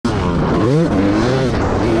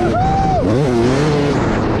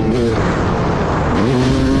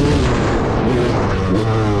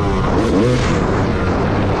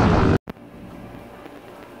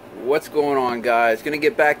on, guys? Gonna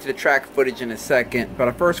get back to the track footage in a second, but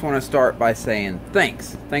I first want to start by saying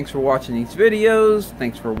thanks for watching these videos.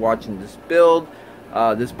 Thanks for watching this build.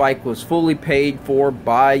 This bike was fully paid for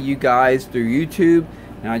by you guys through YouTube,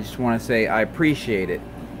 and I just want to say I appreciate it.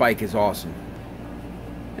 Bike is awesome.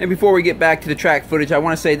 And before we get back to the track footage, I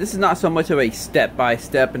want to say this is not so much of a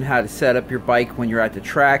step-by-step in how to set up your bike when you're at the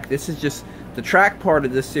track. This is just the track part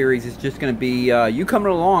of this series is just going to be you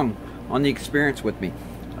coming along on the experience with me.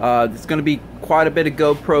 It's going to be quite a bit of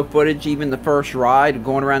GoPro footage, even the first ride,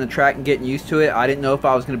 going around the track and getting used to it. I didn't know if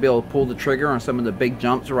I was going to be able to pull the trigger on some of the big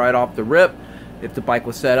jumps right off the rip, if the bike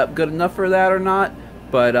was set up good enough for that or not.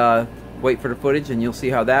 But wait for the footage and you'll see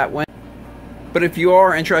how that went. But if you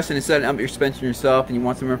are interested in setting up your suspension yourself and you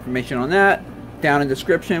want some information on that, down in the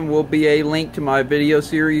description will be a link to my video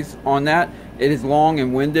series on that. It is long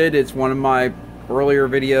and winded. It's one of my earlier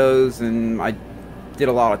videos and I did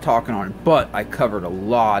a lot of talking on it, but I covered a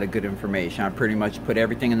lot of good information. I pretty much put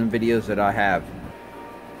everything in the videos that I have.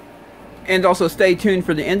 And also stay tuned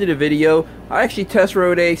for the end of the video. I actually test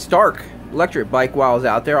rode a Stark electric bike while I was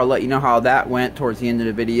out there. I'll let you know how that went towards the end of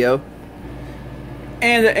the video.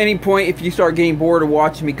 And at any point, if you start getting bored of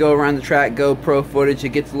watching me go around the track, GoPro footage, it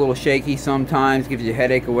gets a little shaky sometimes, gives you a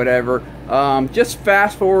headache or whatever, just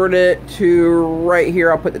fast forward it to right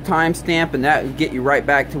here. I'll put the timestamp, and that will get you right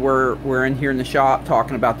back to where we're in here in the shop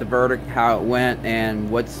talking about the verdict, how it went, and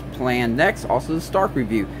what's planned next. Also the Stark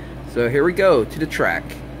review. So here we go to the track.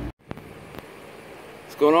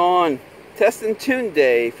 What's going on? Test and tune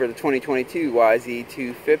day for the 2022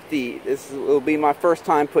 YZ250. This will be my first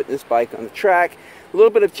time putting this bike on the track. A little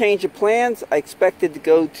bit of change of plans. I expected to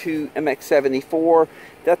go to MX74.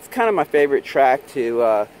 That's kind of my favorite track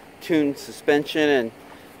to tune suspension,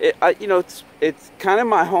 and you know, it's kind of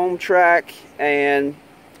my home track, and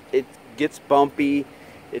it gets bumpy.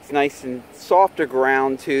 It's nice and softer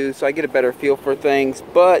ground too, so I get a better feel for things.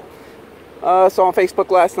 But saw on Facebook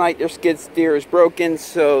last night their skid steer is broken,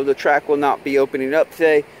 so the track will not be opening up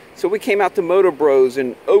today. So we came out to Motobros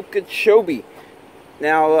in Okeechobee.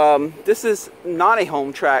 Now, this is not a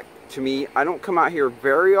home track to me. I don't come out here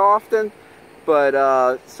very often,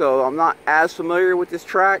 but so I'm not as familiar with this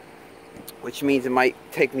track, which means it might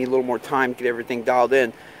take me a little more time to get everything dialed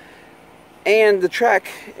in. And the track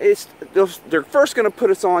is, they're first going to put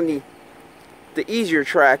us on the easier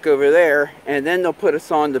track over there, and then they'll put us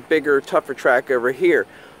on the bigger, tougher track over here.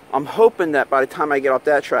 I'm hoping that by the time I get off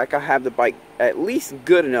that track, I have the bike at least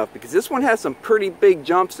good enough, because this one has some pretty big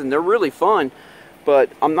jumps and they're really fun.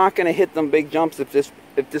 But I'm not going to hit them big jumps if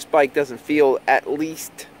this bike doesn't feel at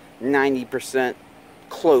least 90%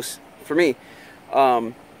 close for me.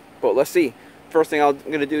 But let's see. First thing I'm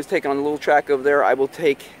going to do is take on a little track over there. I will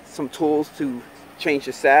take some tools to change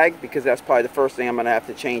the sag, because that's probably the first thing I'm going to have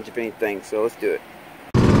to change, if anything. So let's do it.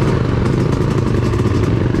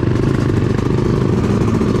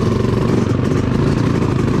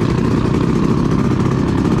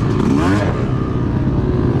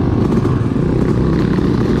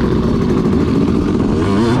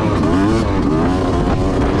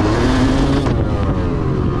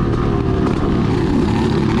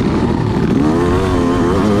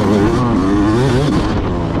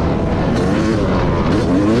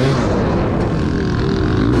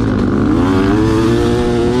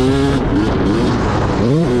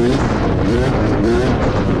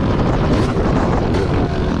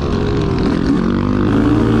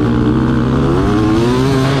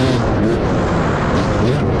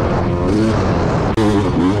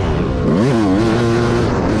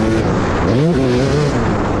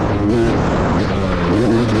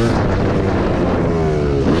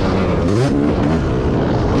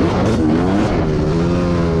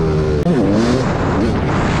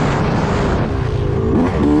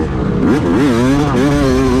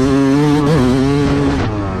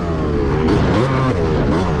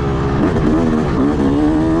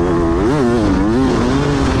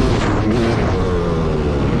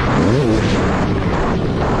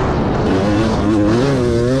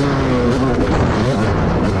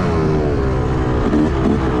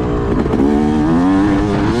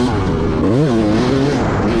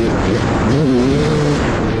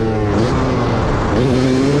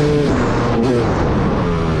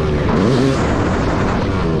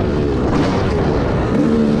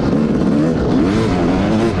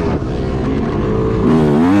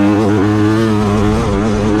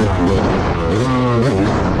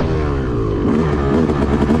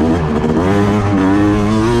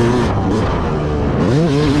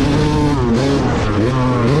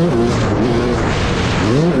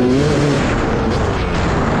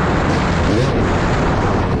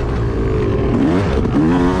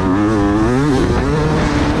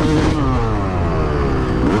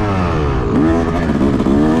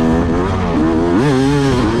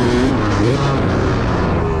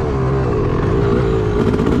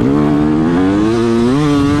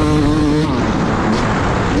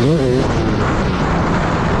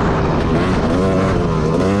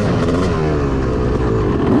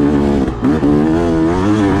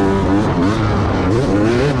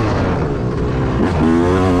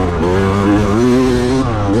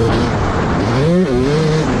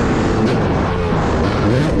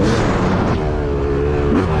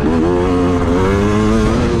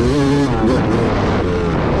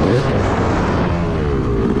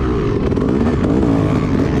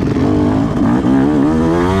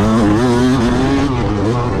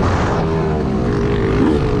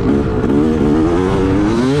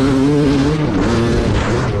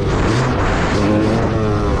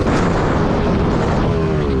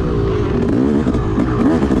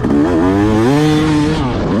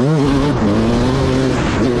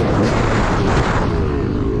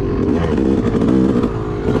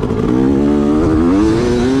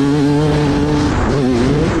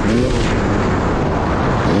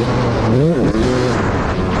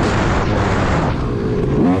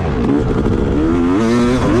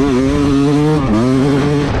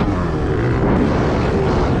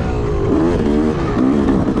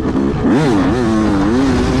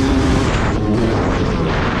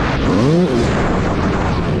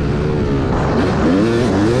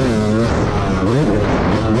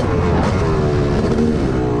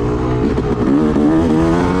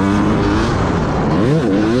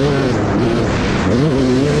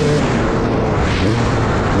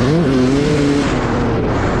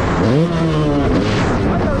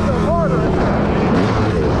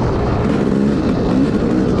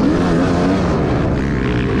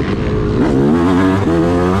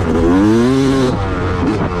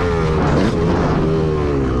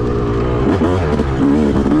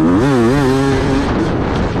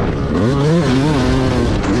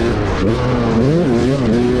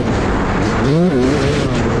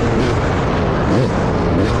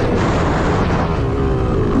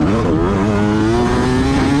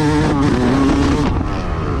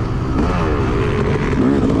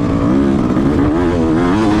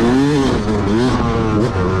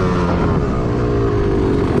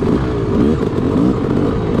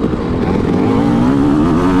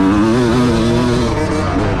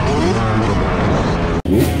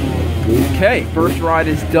 Okay, first ride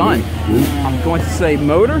is done. I'm going to say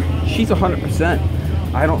motor, she's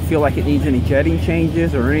 100%. I don't feel like it needs any jetting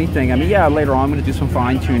changes or anything. I mean, yeah, later on I'm going to do some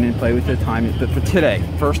fine tuning, play with the timing, but for today,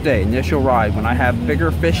 first day, initial ride, when I have bigger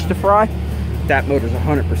fish to fry, that motor's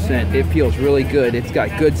 100%. It feels really good. It's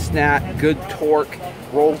got good snap, good torque,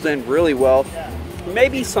 rolls in really well.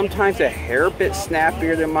 Maybe sometimes a hair bit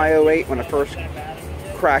snappier than my 08 when I first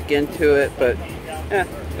crack into it, but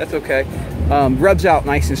that's okay. Revs out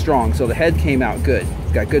nice and strong, so the head came out good.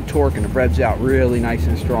 It's got good torque and it revs out really nice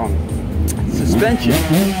and strong. Suspension,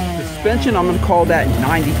 I'm going to call that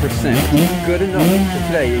 90%. Good enough for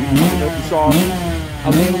today. I don't know if you saw, I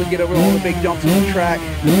was able to get over all the big jumps on the track.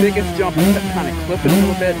 The biggest jump, I kept kind of clipping a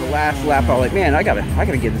little bit. The last lap, I was like, man, I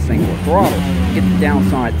gotta give this thing more throttle, get the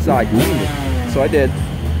downside side moving. So I did,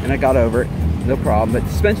 and I got over it, no problem. But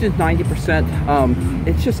suspension is 90%.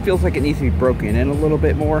 It just feels like it needs to be broken in a little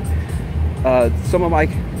bit more. Some of my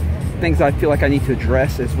things I feel like I need to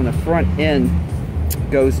address is when the front end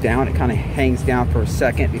goes down, it kind of hangs down for a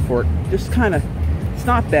second before it just kind of, it's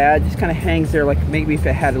not bad, just kind of hangs there, like maybe if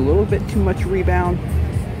it had a little bit too much rebound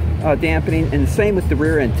dampening, and the same with the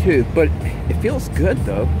rear end too, but it feels good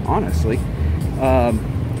though, honestly.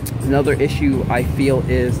 Another issue I feel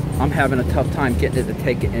is I'm having a tough time getting it to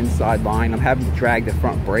take an inside line. I'm having to drag the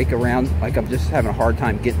front brake around, like I'm just having a hard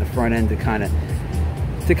time getting the front end to kind of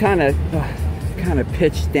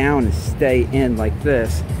pitch down and stay in like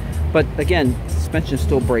this. But again, suspension's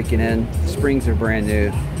still breaking in, springs are brand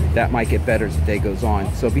new. That might get better as the day goes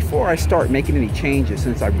on. So before I start making any changes,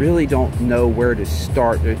 since I really don't know where to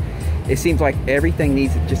start, it seems like everything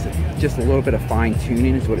needs just a little bit of fine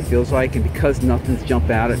tuning is what it feels like. And because nothing's jumped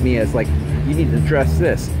out at me as like, you need to address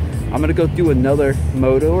this, I'm gonna go do another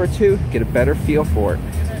moto or two, get a better feel for it.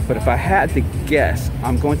 But if I had to guess,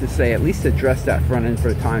 I'm going to say at least address that front end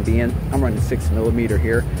for the time being. I'm running 6mm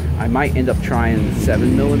here. I might end up trying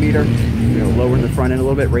 7mm, you know, lowering the front end a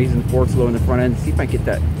little bit, raising the forks, lowering the front end, see if I can get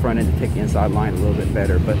that front end to take the inside line a little bit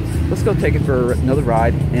better. But let's go take it for another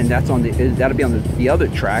ride, and that'll be on the other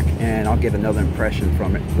track, and I'll get another impression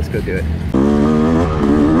from it. Let's go do it.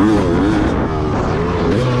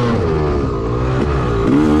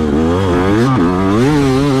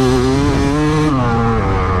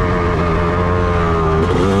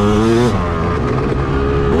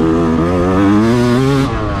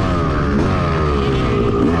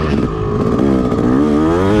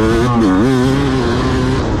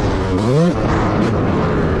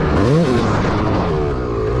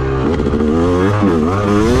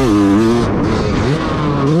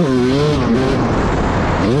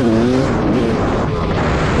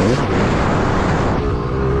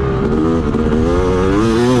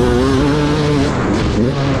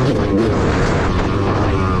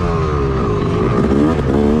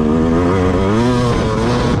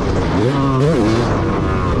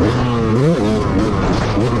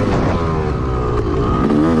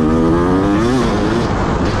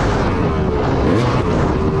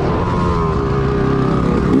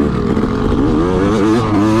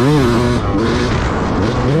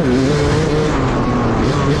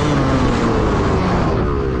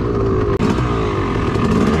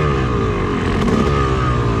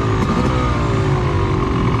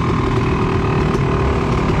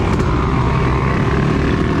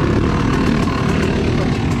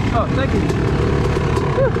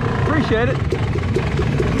 Appreciate it.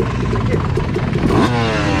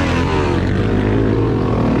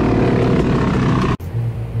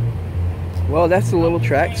 Well, that's the little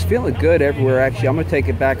track. It's feeling good everywhere actually. I'm going to take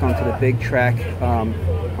it back onto the big track.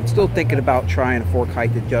 I'm still thinking about trying a fork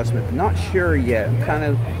height adjustment. I'm not sure yet. I'm kind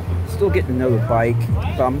of still getting to know the bike.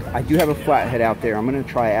 But I do have a flathead out there. I'm going to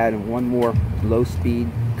try adding one more low speed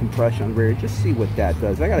compression on the rear. Just see what that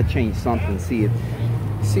does. I got to change something, see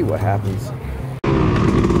what happens.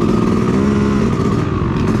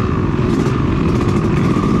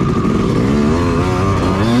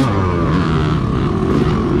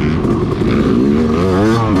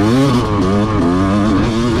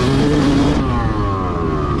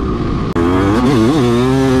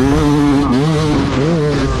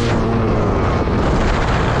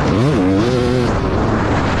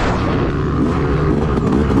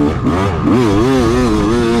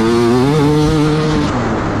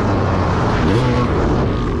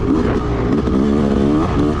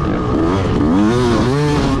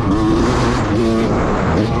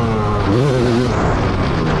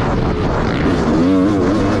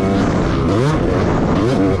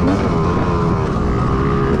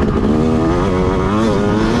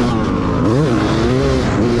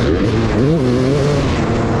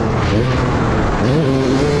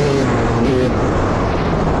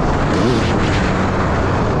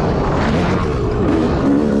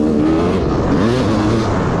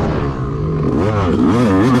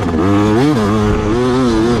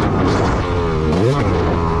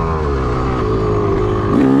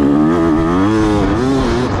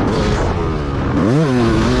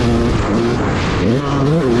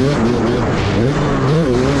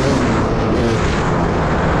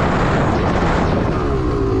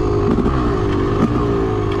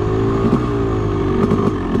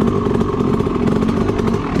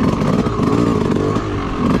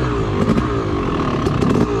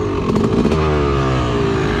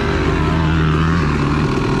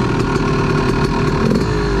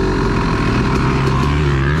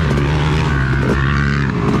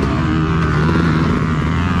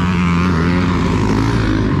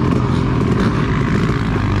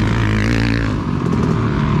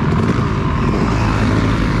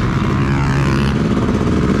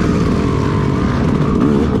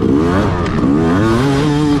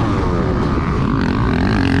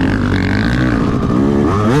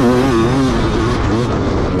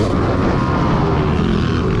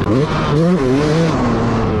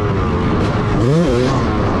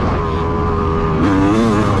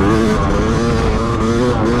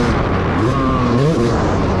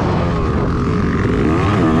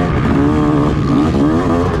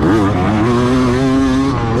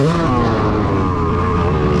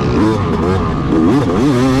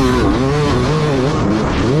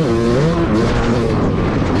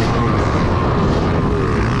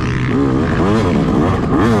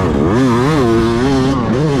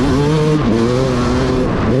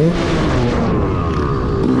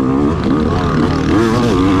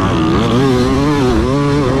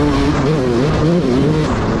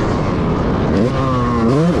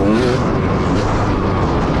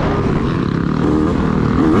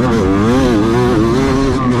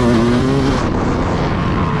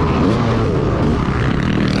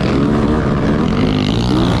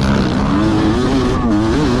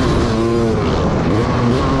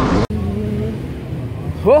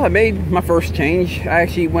 Well, I made my first change. I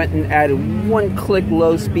actually went and added 1 click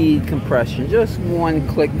low speed compression, just 1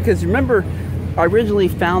 click, because remember, I originally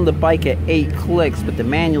found the bike at 8 clicks, but the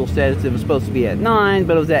manual says it was supposed to be at 9,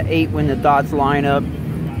 but it was at 8 when the dots line up.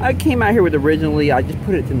 I came out here with originally, I just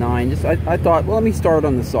put it to 9. I thought, well, let me start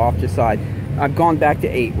on the softer side. I've gone back to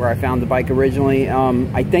 8 where I found the bike originally.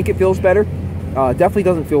 I think it feels better. Definitely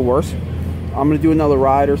doesn't feel worse. I'm going to do another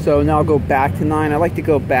ride or so, and then I'll go back to 9. I like to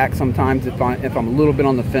go back sometimes if I'm a little bit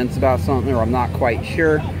on the fence about something or I'm not quite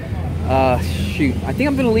sure. Shoot, I think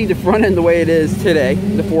I'm going to leave the front end the way it is today,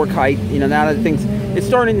 the fork height. You know, now that it's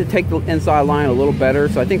starting to take the inside line a little better,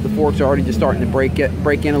 so I think the forks are already just starting to break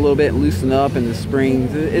in a little bit and loosen up, and the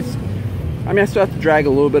springs. I mean, I still have to drag a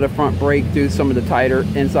little bit of front brake through some of the tighter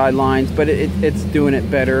inside lines, but it's doing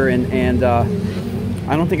it better, and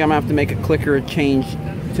I don't think I'm going to have to make a clicker change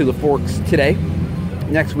to the forks today.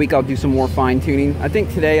 Next week I'll do some more fine-tuning. I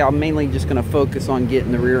think today I'm mainly just going to focus on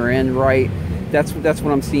getting the rear end right. That's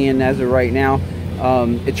what I'm seeing as of right now.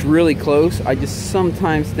 It's really close. I just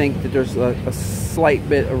sometimes think that there's a slight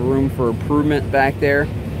bit of room for improvement back there,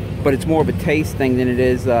 but it's more of a taste thing than it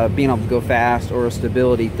is being able to go fast or a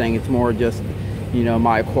stability thing. It's more just, you know,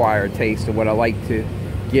 my acquired taste of what I like to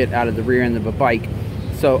get out of the rear end of a bike.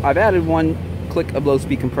 So I've added 1 click of low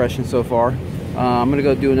speed compression so far. I'm gonna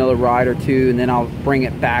go do another ride or 2, and then I'll bring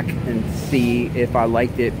it back and see if I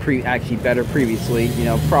liked it actually better previously. You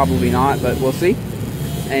know, probably not, but we'll see.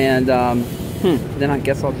 And then I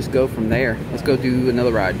guess I'll just go from there. Let's go do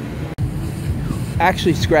another ride.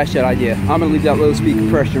 Actually, scratch that idea. I'm gonna leave that low speed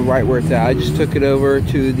compression right where it's at. I just took it over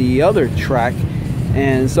to the other track,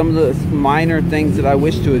 and some of the minor things that I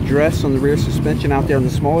wish to address on the rear suspension out there on the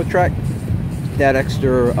smaller track, that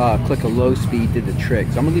extra click of low speed did the trick.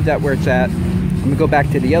 So I'm gonna leave that where it's at. I'm gonna go back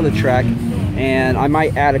to the other track, and I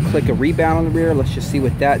might add a click of rebound on the rear. Let's just see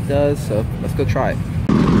what that does. So let's go try it.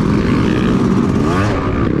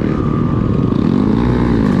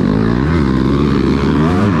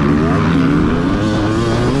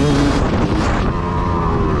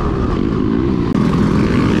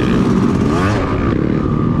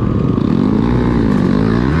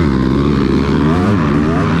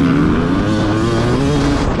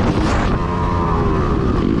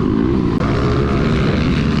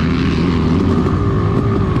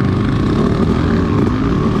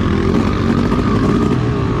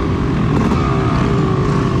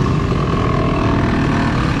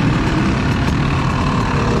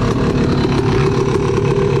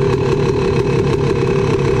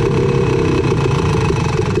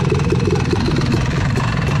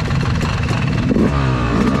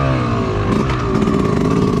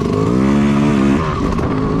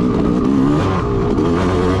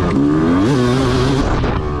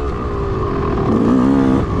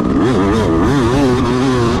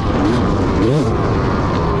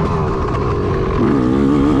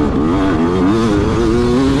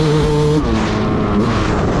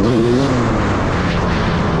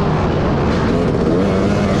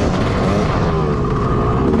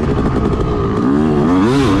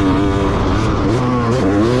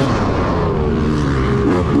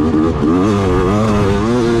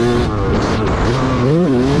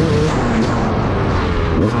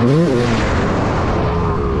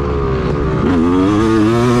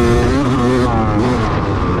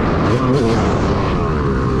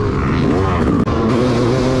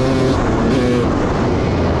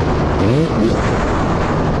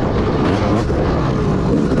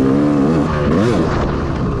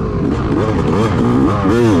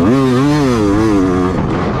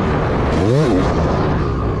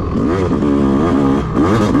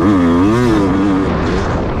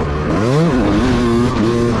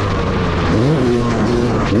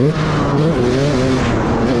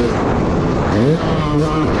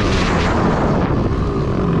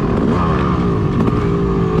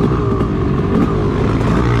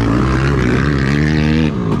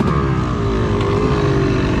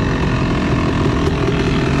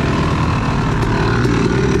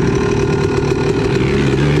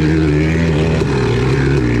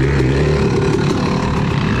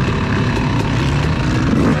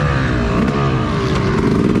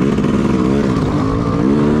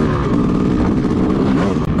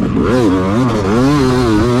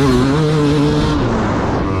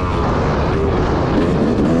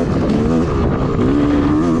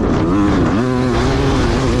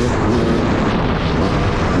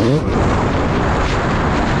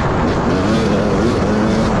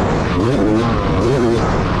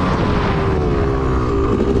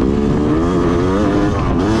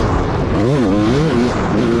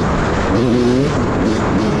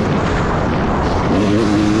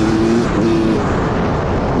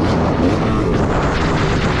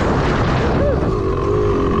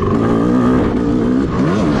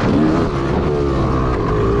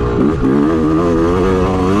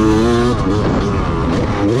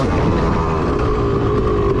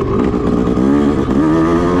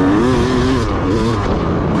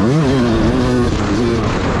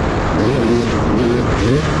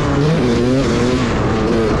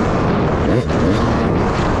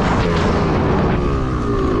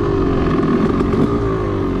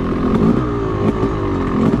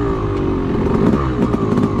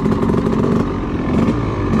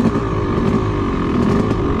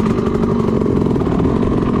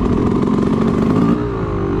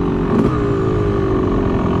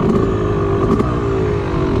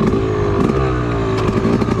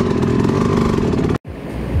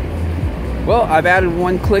 Well, I've added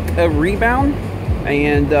 1 click of rebound,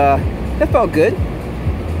 and that felt good.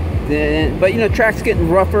 But you know, track's getting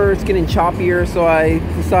rougher, it's getting choppier, so I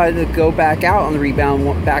decided to go back out on the rebound,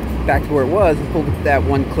 back to where it was, and pull that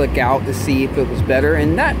 1 click out to see if it was better,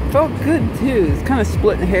 and that felt good too. It's kind of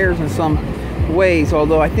splitting hairs in some ways,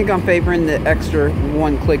 although I think I'm favoring the extra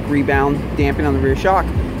 1 click rebound, damping on the rear shock.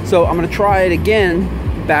 So I'm going to try it again,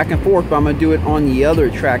 back and forth, but I'm going to do it on the other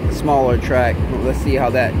track, the smaller track. Let's see how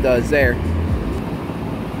that does there.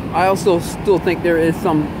 I also still think there is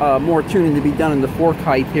some more tuning to be done in the fork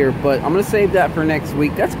height here, but I'm going to save that for next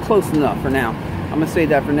week. That's close enough for now. I'm going to save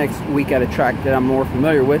that for next week at a track that I'm more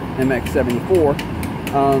familiar with, MX74.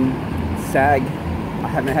 Sag, I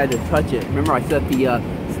haven't had to touch it. Remember, I set the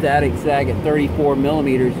static sag at 34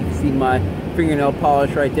 millimeters. You can see my fingernail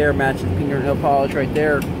polish right there, matches fingernail polish right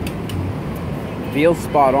there. Feels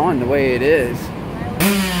spot on the way it is.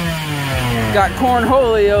 Got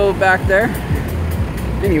cornholio back there.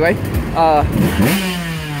 Anyway,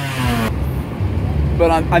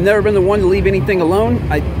 but I've never been the one to leave anything alone.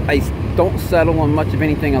 I don't settle on much of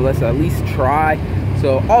anything unless I at least try.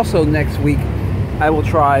 So also next week, I will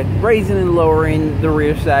try raising and lowering the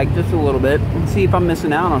rear sag just a little bit and see if I'm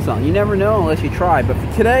missing out on something. You never know unless you try. But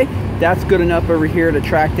for today, that's good enough over here at a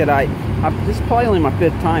track that this is probably only my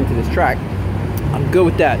 5th time to this track. I'm good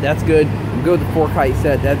with that. That's good. I'm good with the fork height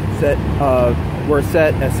set. That's set. We're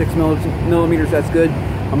set at 6 millimeters. That's good.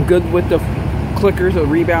 I'm good with the clickers, the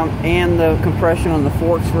rebound, and the compression on the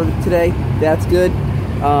forks for today. That's good.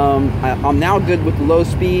 I'm now good with the low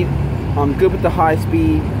speed. I'm good with the high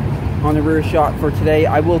speed on the rear shock for today.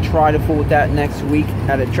 I will try to fool with that next week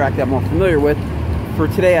at a track that I'm more familiar with. For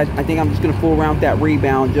today, I think I'm just going to fool around with that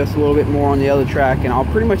rebound just a little bit more on the other track, and I'll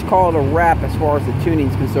pretty much call it a wrap as far as the tuning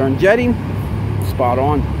is concerned. Jetting, spot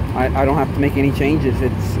on. I don't have to make any changes.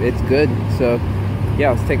 It's good. So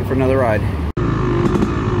yeah, let's take it for another ride.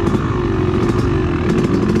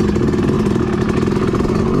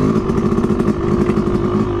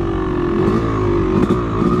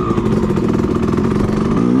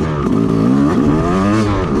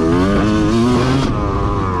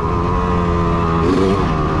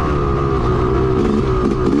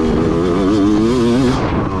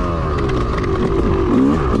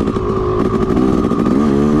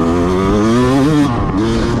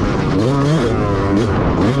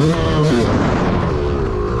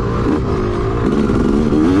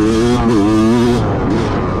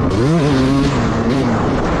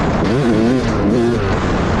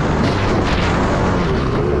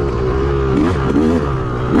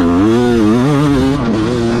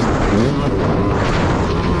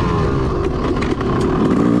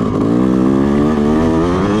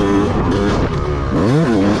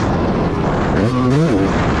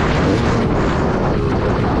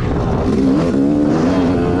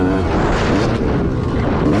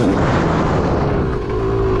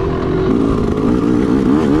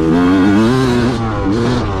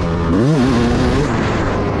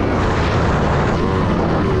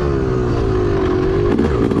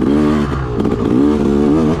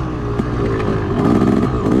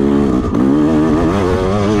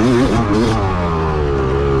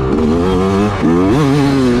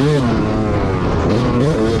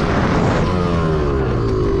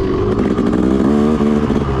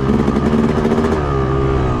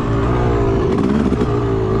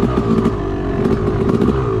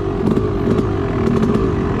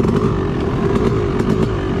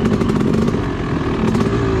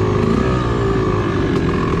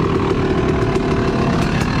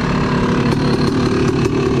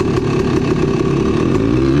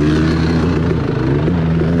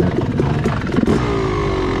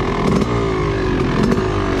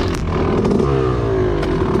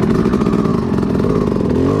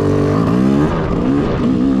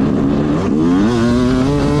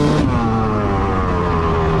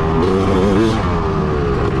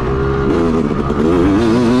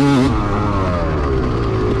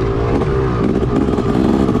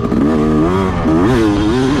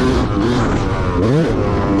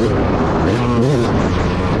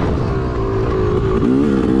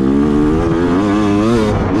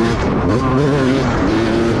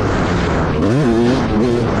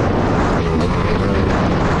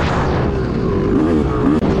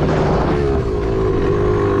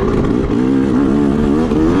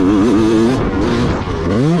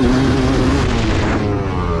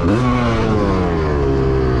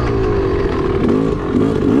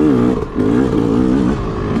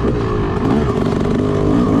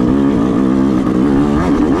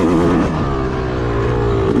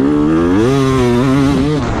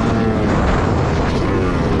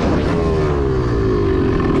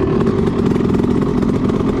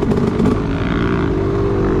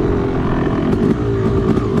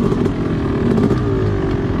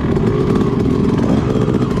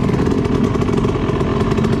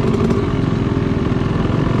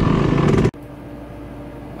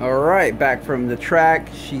 back from the track.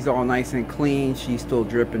 She's all nice and clean. She's still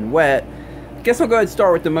dripping wet. Guess I'll go ahead and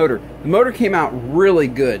start with the motor. The motor came out really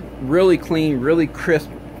good, really clean, really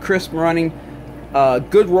crisp running.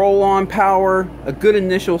 Good roll-on power, a good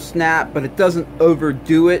initial snap, but it doesn't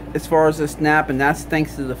overdo it as far as the snap, and that's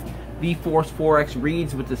thanks to the V-Force 4X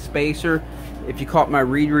reeds with the spacer. If you caught my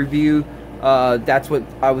reed review, that's what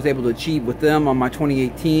I was able to achieve with them on my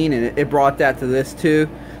 2018, and it brought that to this too.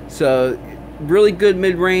 So really good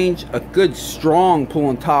mid-range, a good strong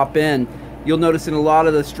pulling top end. You'll notice in a lot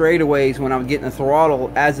of the straightaways when I was getting the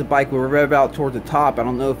throttle, as the bike would rev out toward the top, I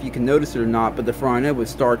don't know if you can notice it or not, but the front end would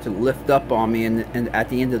start to lift up on me and at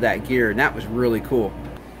the end of that gear, and that was really cool.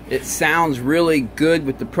 It sounds really good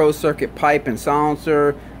with the Pro Circuit pipe and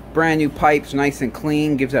silencer. Brand new pipes, nice and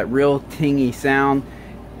clean, gives that real tingy sound.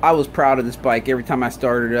 I was proud of this bike. Every time I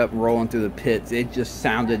started it up rolling through the pits, it just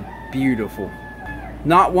sounded beautiful.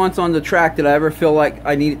 Not once on the track did I ever feel like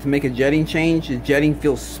I needed to make a jetting change. The jetting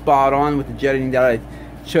feels spot on with the jetting that I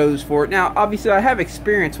chose for it. Now, obviously, I have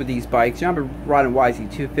experience with these bikes. You know, I've been riding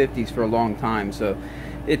YZ250s for a long time, so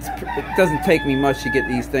it doesn't take me much to get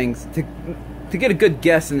these things, to get a good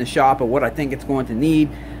guess in the shop of what I think it's going to need.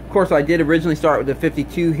 Of course, I did originally start with the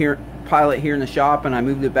 52 here, Pilot here in the shop, and I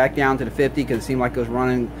moved it back down to the 50 because it seemed like it was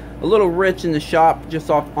running a little rich in the shop, just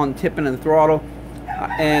off on tipping of the throttle.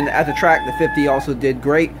 And at the track, the 50 also did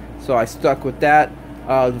great, so I stuck with that.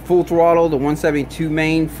 The full throttle, the 172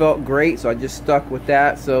 main felt great, so I just stuck with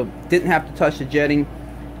that. So didn't have to touch the jetting.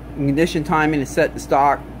 Ignition timing is set to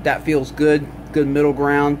stock. That feels good. Good middle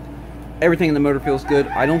ground. Everything in the motor feels good.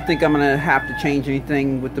 I don't think I'm going to have to change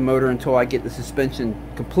anything with the motor until I get the suspension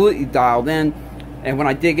completely dialed in. And when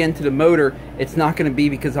I dig into the motor, it's not going to be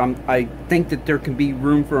because I think that there can be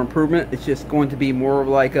room for improvement. It's just going to be more of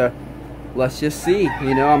like a, let's just see,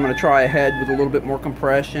 you know, I'm going to try a head with a little bit more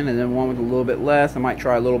compression and then one with a little bit less. I might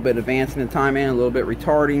try a little bit advancing the timing, a little bit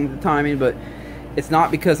retarding the timing, but it's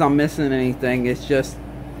not because I'm missing anything. It's just,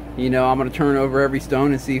 you know, I'm going to turn over every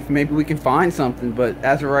stone and see if maybe we can find something. But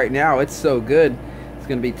as of right now, it's so good, it's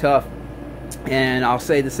going to be tough. And I'll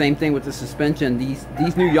say the same thing with the suspension. These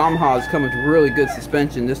new Yamahas come with really good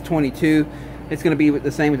suspension. This 22, it's going to be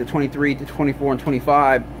the same with the 23, the 24, and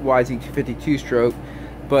 25 YZ250 two-stroke.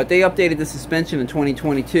 But they updated the suspension in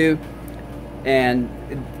 2022, and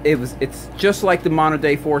it's just like the modern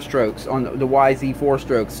day four-strokes on the YZ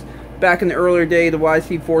four-strokes. Back in the earlier day, the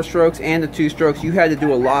YZ four-strokes and the two-strokes, you had to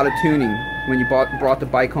do a lot of tuning when you brought the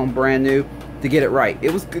bike home brand new to get it right.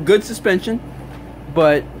 It was good suspension,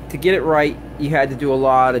 but to get it right, you had to do a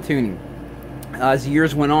lot of tuning. As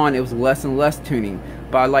years went on, it was less and less tuning.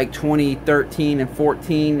 By like 2013 and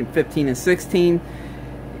 14 and 15 and 16,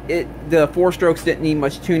 the four-strokes didn't need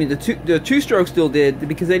much tuning. The two-strokes still did,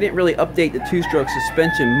 because they didn't really update the two-stroke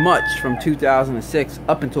suspension much from 2006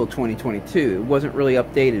 up until 2022. It wasn't really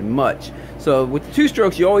updated much. So with the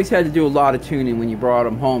two-strokes, you always had to do a lot of tuning when you brought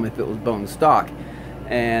them home if it was bone stock.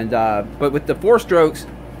 And but with the four-strokes,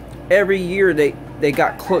 every year they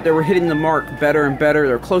were hitting the mark better and better.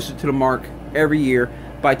 They're closer to the mark every year.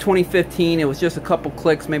 By 2015, it was just a couple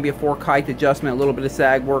clicks, maybe a fork height adjustment, a little bit of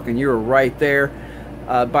sag work, and you were right there.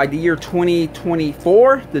 By the year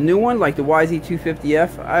 2024, the new one, like the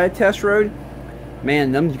YZ250F I test rode,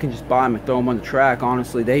 man, them you can just buy them and throw them on the track.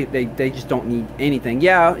 Honestly, they just don't need anything.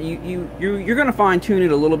 Yeah, you're gonna fine tune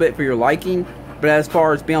it a little bit for your liking, but as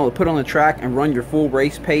far as being able to put on the track and run your full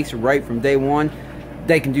race pace right from day one,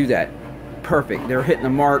 they can do that. Perfect. They're hitting the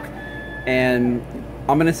mark, and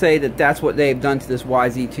I'm gonna say that that's what they've done to this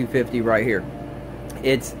YZ250 right here.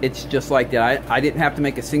 It's just like that. I didn't have to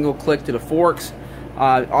make a single click to the forks.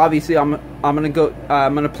 Obviously, I'm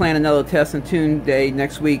gonna plan another test and tune day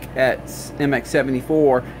next week at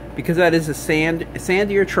MX74, because that is a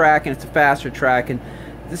sandier track and it's a faster track, and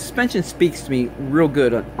the suspension speaks to me real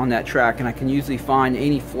good on that track, and I can usually find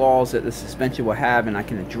any flaws that the suspension will have and I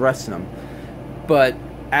can address them. But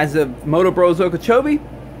as of Motobros Okeechobee,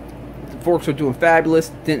 the forks were doing fabulous.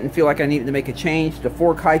 Didn't feel like I needed to make a change. The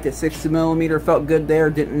fork height at 60mm felt good there.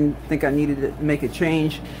 Didn't think I needed to make a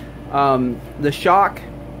change. The shock,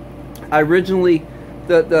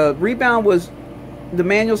 the rebound was, the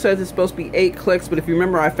manual says it's supposed to be 8 clicks, but if you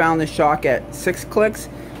remember, I found the shock at 6 clicks.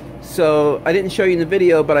 So I didn't show you in the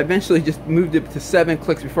video, but I eventually just moved it to 7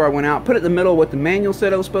 clicks before I went out. Put it in the middle of what the manual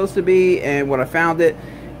said it was supposed to be and what I found it.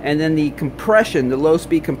 And then the compression, the low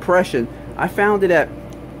speed compression, I found it at,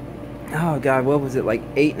 oh god, what was it, like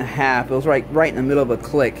 8.5. It was right in the middle of a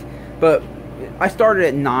click. But I started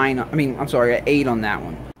at 9, I'm sorry, at 8 on that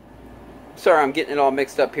one. Sorry, I'm getting it all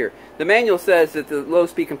mixed up here. The manual says that the low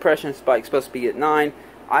speed compression spike is supposed to be at 9.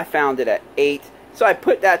 I found it at 8. So I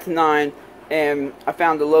put that to 9. and I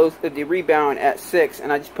found the rebound at 6,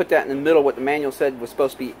 and I just put that in the middle. What the manual said was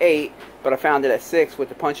supposed to be 8, but I found it at 6 with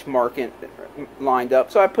the punch mark lined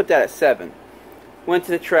up, so I put that at 7. Went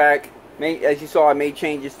to the track, as you saw, I made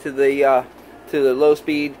changes to the low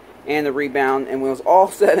speed and the rebound, and when it was all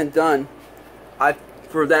said and done,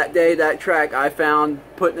 for that day, that track, I found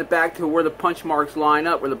putting it back to where the punch marks line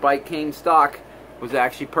up, where the bike came stock, was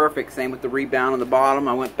actually perfect. Same with the rebound on the bottom.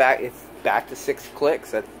 I went back, it's back to 6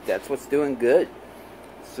 clicks. That's what's doing good.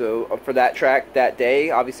 So for that track that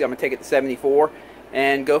day, obviously I'm going to take it to 74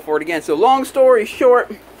 and go for it again. So long story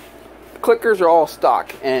short, clickers are all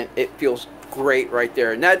stock, and it feels great right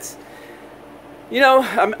there. And that's, you know,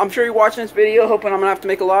 I'm sure you're watching this video hoping I'm going to have to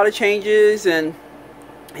make a lot of changes, and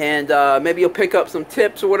maybe you'll pick up some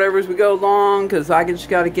tips or whatever as we go along, because I just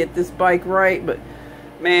got to get this bike right. But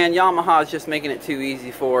man, Yamaha's just making it too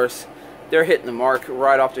easy for us. They're hitting the mark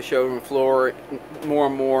right off the showroom floor more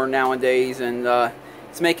and more nowadays, and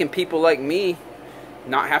it's making people like me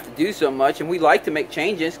not have to do so much. And we like to make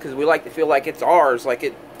changes because we like to feel like it's ours, like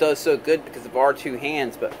it does so good because of our 2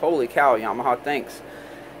 hands. But holy cow, Yamaha, thanks.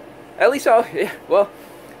 At least I'll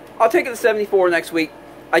take it to 74 next week.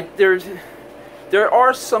 There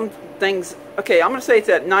are some things, okay, I'm going to say it's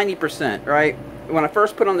at 90%, right? When I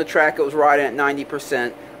first put on the track, it was right at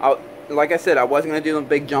 90%. Like I said, I wasn't going to do them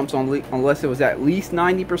big jumps unless it was at least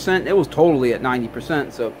 90%. It was totally at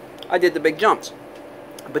 90%, so I did the big jumps.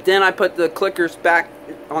 But then I put the clickers back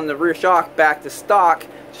on the rear shock back to stock,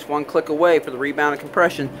 just 1 click away for the rebound and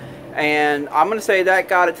compression. And I'm going to say that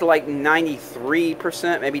got it to like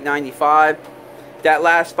 93%, maybe 95%. That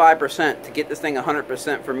last 5% to get this thing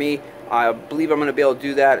 100% for me, I believe I'm going to be able to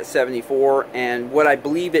do that at 74. And what I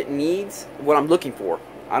believe it needs, what I'm looking for,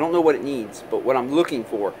 I don't know what it needs, but what I'm looking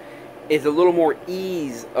for is a little more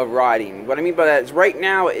ease of riding. What I mean by that is right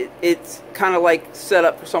now it's kind of like set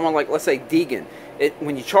up for someone like, let's say, Deegan.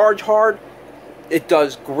 When you charge hard, it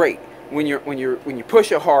does great. When you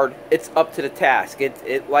push it hard, it's up to the task.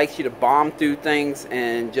 It likes you to bomb through things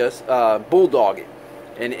and just bulldog it.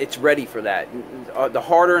 And it's ready for that. The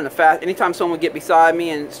harder and the fast, anytime someone would get beside me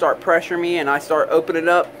and start pressuring me and I start opening it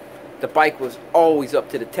up, the bike was always up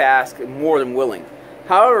to the task and more than willing.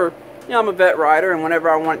 However, you know, I'm a vet rider, and whenever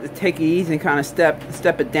I want to take it easy and kind of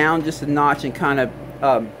step it down just a notch and kind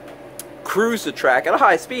of cruise the track at a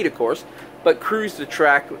high speed, of course, but cruise the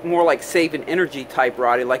track more like saving energy type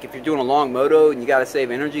riding. Like if you're doing a long moto and you got to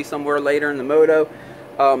save energy somewhere later in the moto,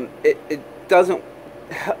 it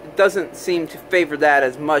doesn't seem to favor that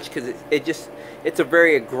as much, because it's a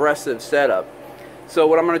very aggressive setup. So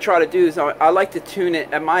what I'm going to try to do is I like to tune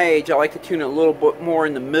it, at my age, I like to tune it a little bit more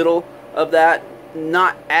in the middle of that.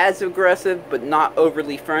 Not as aggressive, but not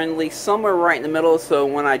overly friendly, somewhere right in the middle, so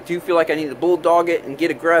when I do feel like I need to bulldog it and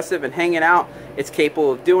get aggressive and hang it out, it's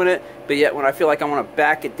capable of doing it. But yet when I feel like I want to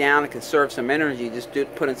back it down and conserve some energy, just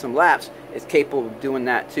put in some laps, it's capable of doing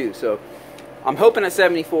that too. So I'm hoping at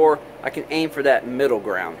 74 I can aim for that middle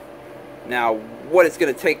ground. Now what it's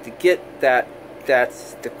going to take to get that,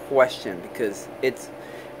 that's the question, because it's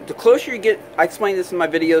the closer you get, I explained this in my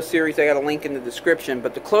video series, I got a link in the description,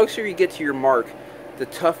 but the closer you get to your mark, the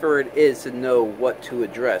tougher it is to know what to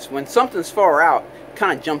address. When something's far out, it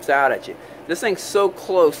kind of jumps out at you. This thing's so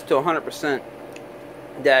close to 100%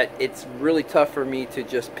 that it's really tough for me to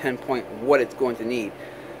just pinpoint what it's going to need.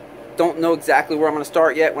 Don't know exactly where I'm going to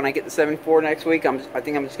start yet. When I get to 74 next week, I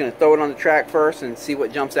think I'm just going to throw it on the track first and see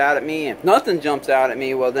what jumps out at me. If nothing jumps out at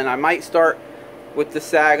me, well then I might start with the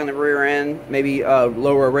sag on the rear end, maybe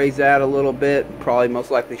raise that a little bit, probably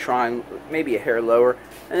most likely try and maybe a hair lower,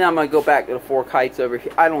 and then I'm going to go back to the fork heights over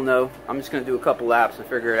here. I don't know, I'm just going to do a couple laps and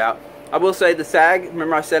figure it out. I will say the sag,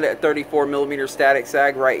 remember I said it at 34mm static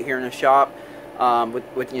sag right here in the shop,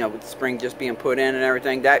 with the spring just being put in and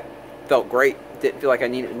everything. That felt great. Didn't feel like I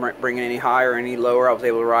needed to bring it any higher or any lower. I was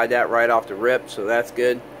able to ride that right off the rip, so that's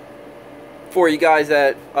good. For you guys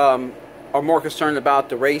that are more concerned about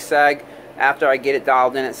the race sag, after I get it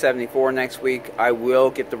dialed in at 74 next week, I will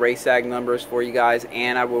get the race sag numbers for you guys,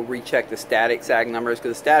 and I will recheck the static sag numbers,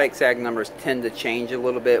 because the static sag numbers tend to change a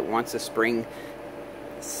little bit once the spring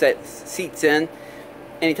seats in.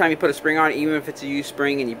 Anytime you put a spring on it, even if it's a used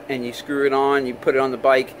spring and you screw it on, you put it on the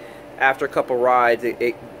bike, after a couple rides,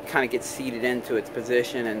 it kind of gets seated into its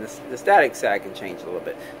position, and the static sag can change a little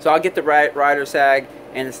bit. So I'll get the rider sag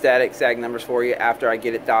and the static sag numbers for you after I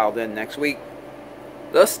get it dialed in next week.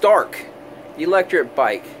 The Stark electric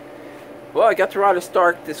bike. Well, I got to ride a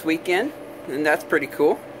Stark this weekend, and that's pretty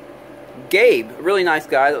cool. Gabe, a really nice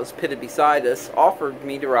guy that was pitted beside us, offered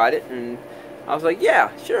me to ride it, and I was like,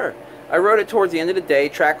 yeah, sure. I rode it towards the end of the day.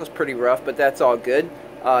 Track was pretty rough, but that's all good.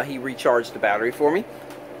 He recharged the battery for me.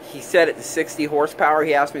 he set it to 60 horsepower.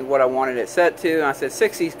 He asked me what I wanted it set to, and I said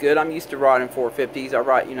 60 is good. I'm used to riding 450s. I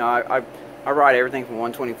ride, you know, I ride everything from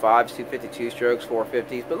 125s, 252 strokes,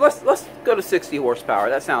 450s. But let's go to 60 horsepower.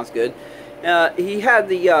 That sounds good. He had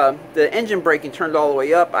the engine braking turned all the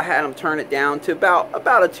way up. I had him turn it down to about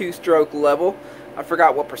a 2-stroke level. I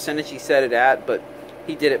forgot what percentage he set it at, but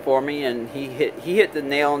he did it for me, and he hit the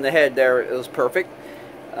nail on the head there. It was perfect.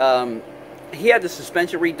 He had the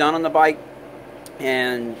suspension redone on the bike,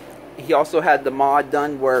 and he also had the mod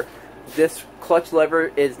done where this clutch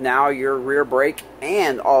lever is now your rear brake,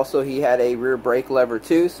 and also he had a rear brake lever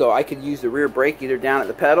too, so I could use the rear brake either down at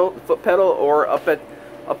the foot pedal, or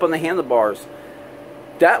up on the handlebars.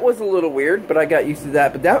 That was a little weird, but I got used to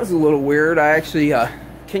that. But that was a little weird. I actually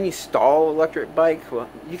can you stall electric bike? Well,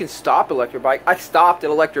 you can stop electric bike. I stopped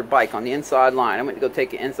an electric bike on the inside line. I went to go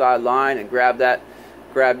take the inside line and grab the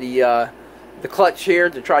clutch here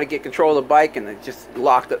to try to get control of the bike, and it just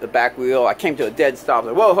locked up the back wheel. I came to a dead stop. I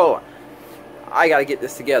was like, whoa, hold on. I got to get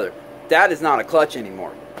this together. That is not a clutch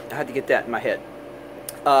anymore. I had to get that in my head.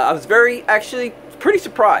 I was actually pretty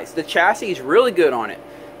surprised. The chassis is really good on it.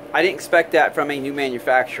 I didn't expect that from a new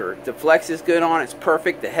manufacturer. The flex is good on it. It's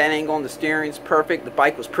perfect. The head angle on the steering is perfect. The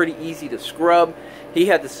bike was pretty easy to scrub. He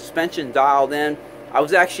had the suspension dialed in. I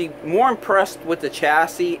was actually more impressed with the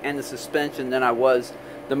chassis and the suspension than I was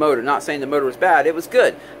the motor. Not saying the motor was bad. It was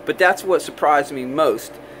good. But that's what surprised me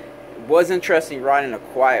most. It was interesting riding a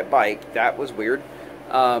quiet bike. That was weird.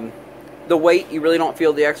 The weight, you really don't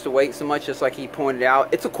feel the extra weight so much, just like he pointed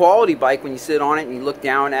out. It's a quality bike when you sit on it and you look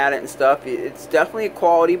down at it and stuff. It's definitely a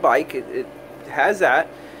quality bike. It has that.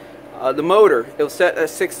 The motor, it was set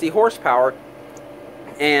at 60 horsepower,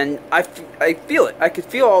 and I feel it. I could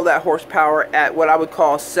feel all that horsepower at what I would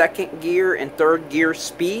call second gear and third gear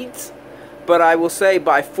speeds. But I will say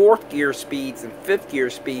by fourth gear speeds and fifth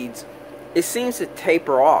gear speeds, it seems to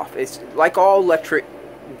taper off. It's like all electric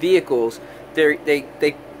vehicles. They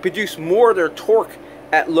produce more of their torque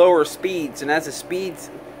at lower speeds, and as the speeds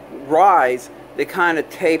rise, they kind of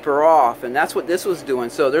taper off, and that's what this was doing.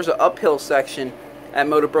 So there's an uphill section at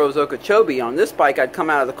Motobros Okeechobee. On this bike, I'd come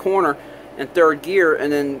out of the corner in third gear,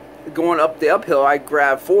 and then going up the uphill, I'd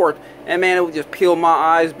grab fourth, and man, it would just peel my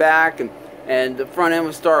eyes back, and the front end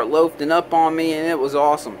would start loafing up on me, and it was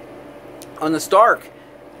awesome. On the Stark,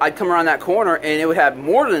 I'd come around that corner, and it would have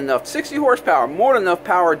more than enough, 60 horsepower, more than enough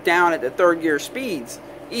power down at the third gear speeds.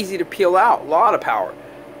 Easy to peel out, a lot of power.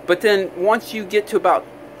 But then once you get to about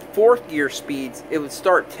fourth gear speeds, it would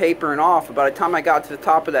start tapering off. By the time I got to the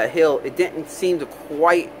top of that hill, it didn't seem to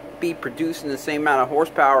quite be producing the same amount of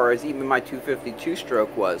horsepower as even my 250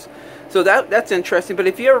 two-stroke was. So that's interesting. But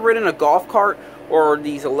if you ever ridden a golf cart or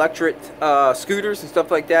these electric scooters and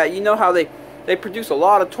stuff like that, you know how they produce a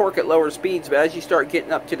lot of torque at lower speeds, but as you start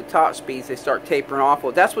getting up to the top speeds, they start tapering off.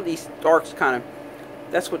 Well, that's what these Starks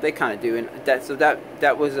that's what they kind of do, and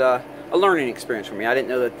that was a learning experience for me. I didn't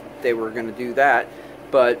know that they were going to do that,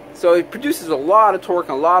 but so it produces a lot of torque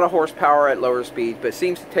and a lot of horsepower at lower speeds, but it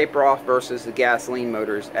seems to taper off versus the gasoline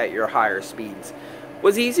motors at your higher speeds.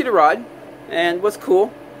 Was easy to ride and was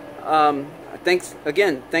cool. Thanks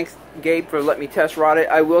Gabe for letting me test ride it.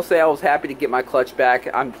 I will say I was happy to get my clutch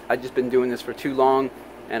back. I've just been doing this for too long,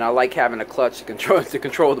 and I like having a clutch to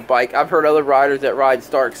control the bike. I've heard other riders that ride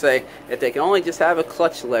Stark say if they can only just have a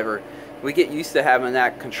clutch lever. We get used to having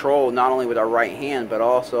that control not only with our right hand but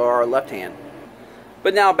also our left hand.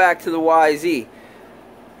 But now back to the YZ.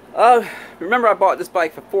 Remember I bought this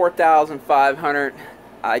bike for $4,500.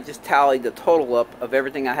 I just tallied the total up of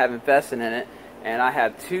everything I have invested in it, and I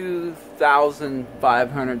have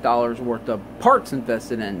 $2,500 worth of parts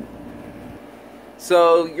invested in.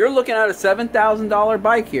 So you're looking at a $7,000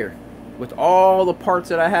 bike here with all the parts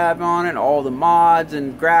that I have on it, all the mods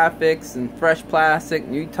and graphics and fresh plastic,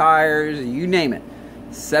 new tires, you name it.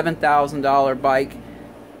 $7,000 bike.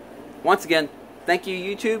 Once again, thank you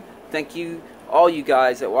YouTube. Thank you all you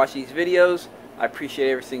guys that watch these videos. I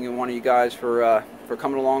appreciate every single one of you guys for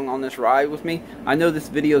coming along on this ride with me. I know this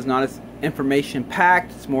video is not as information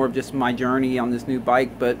packed. It's more of just my journey on this new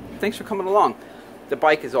bike, but thanks for coming along. The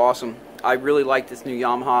bike is awesome. I really like this new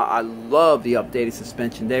Yamaha. I love the updated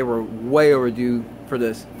suspension. They were way overdue for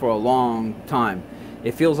this for a long time.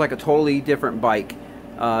 It feels like a totally different bike.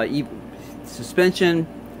 Suspension,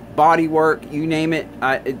 bodywork, you name it.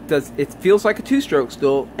 It feels like a two-stroke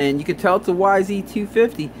still, and you can tell it's a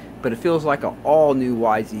YZ250, but it feels like an all-new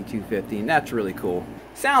YZ250, and that's really cool.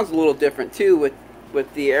 Sounds a little different too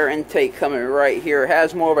with the air intake coming right here. It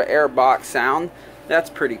has more of an air box sound.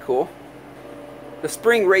 That's pretty cool. The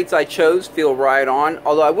spring rates I chose feel right on,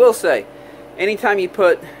 although I will say, anytime you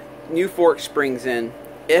put new fork springs in,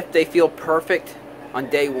 if they feel perfect, on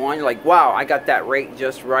day one, you're like, wow, I got that rate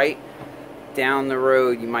just right. Down the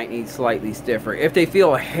road, you might need slightly stiffer. If they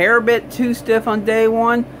feel a hair bit too stiff on day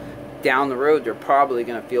one, down the road, they're probably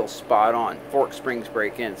going to feel spot on. Fork springs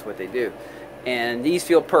break in, is what they do. And these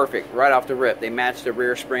feel perfect right off the rip. They match the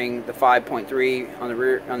rear spring, the 5.3 on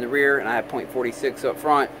the rear, and I have 0.46 up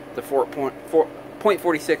front. The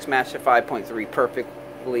 0.46 match the 5.3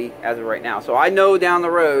 perfectly as of right now. So I know down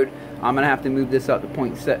the road I'm going to have to move this up to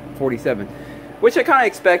 0.47, which I kind of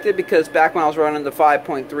expected, because back when I was running the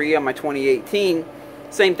 5.3 on my 2018,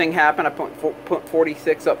 same thing happened. I put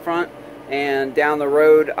 46 up front, and down the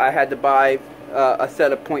road I had to buy a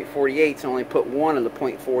set of 0.48s and only put one of the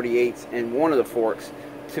 0.48s in one of the forks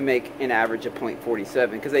to make an average of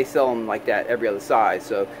 0.47, because they sell them like that every other size.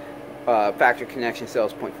 So Factory Connection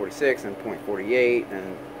sells 0.46 and 0.48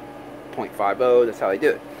 and 0.50. That's how they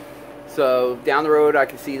do it. So down the road, I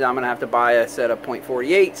can see that I'm going to have to buy a set of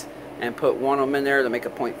 0.48s and put one of them in there to make a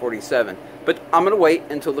 0.47. But I'm going to wait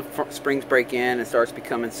until the springs break in and starts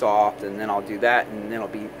becoming soft, and then I'll do that, and then it'll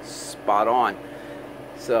be spot on.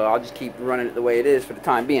 So I'll just keep running it the way it is for the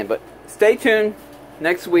time being. But stay tuned.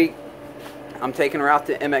 Next week, I'm taking her out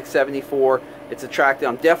to MX74. It's a track that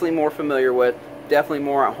I'm definitely more familiar with, definitely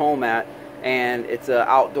more at home at, and it's an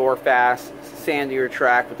outdoor, fast, sandier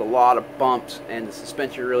track with a lot of bumps, and the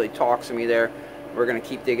suspension really talks to me there. We're going to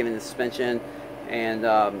keep digging in the suspension, and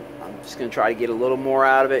I'm just going to try to get a little more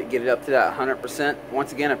out of it, get it up to that 100%.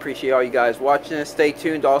 Once again, I appreciate all you guys watching this. Stay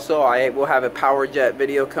tuned. Also, I will have a power jet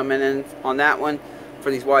video coming in on that one for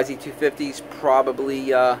these YZ250s, probably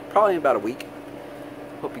in about a week.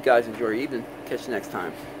 Hope you guys enjoy your evening. Catch you next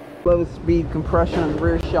time. Low speed compression on the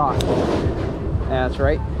rear shock. That's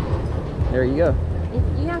right. There you go.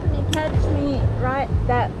 If you happen to catch me right,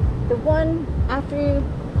 the one after you,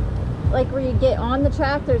 like where you get on the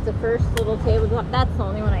track, there's the first little table. That's the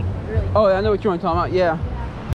only one I can really. Oh, I know what you're talking about. Yeah.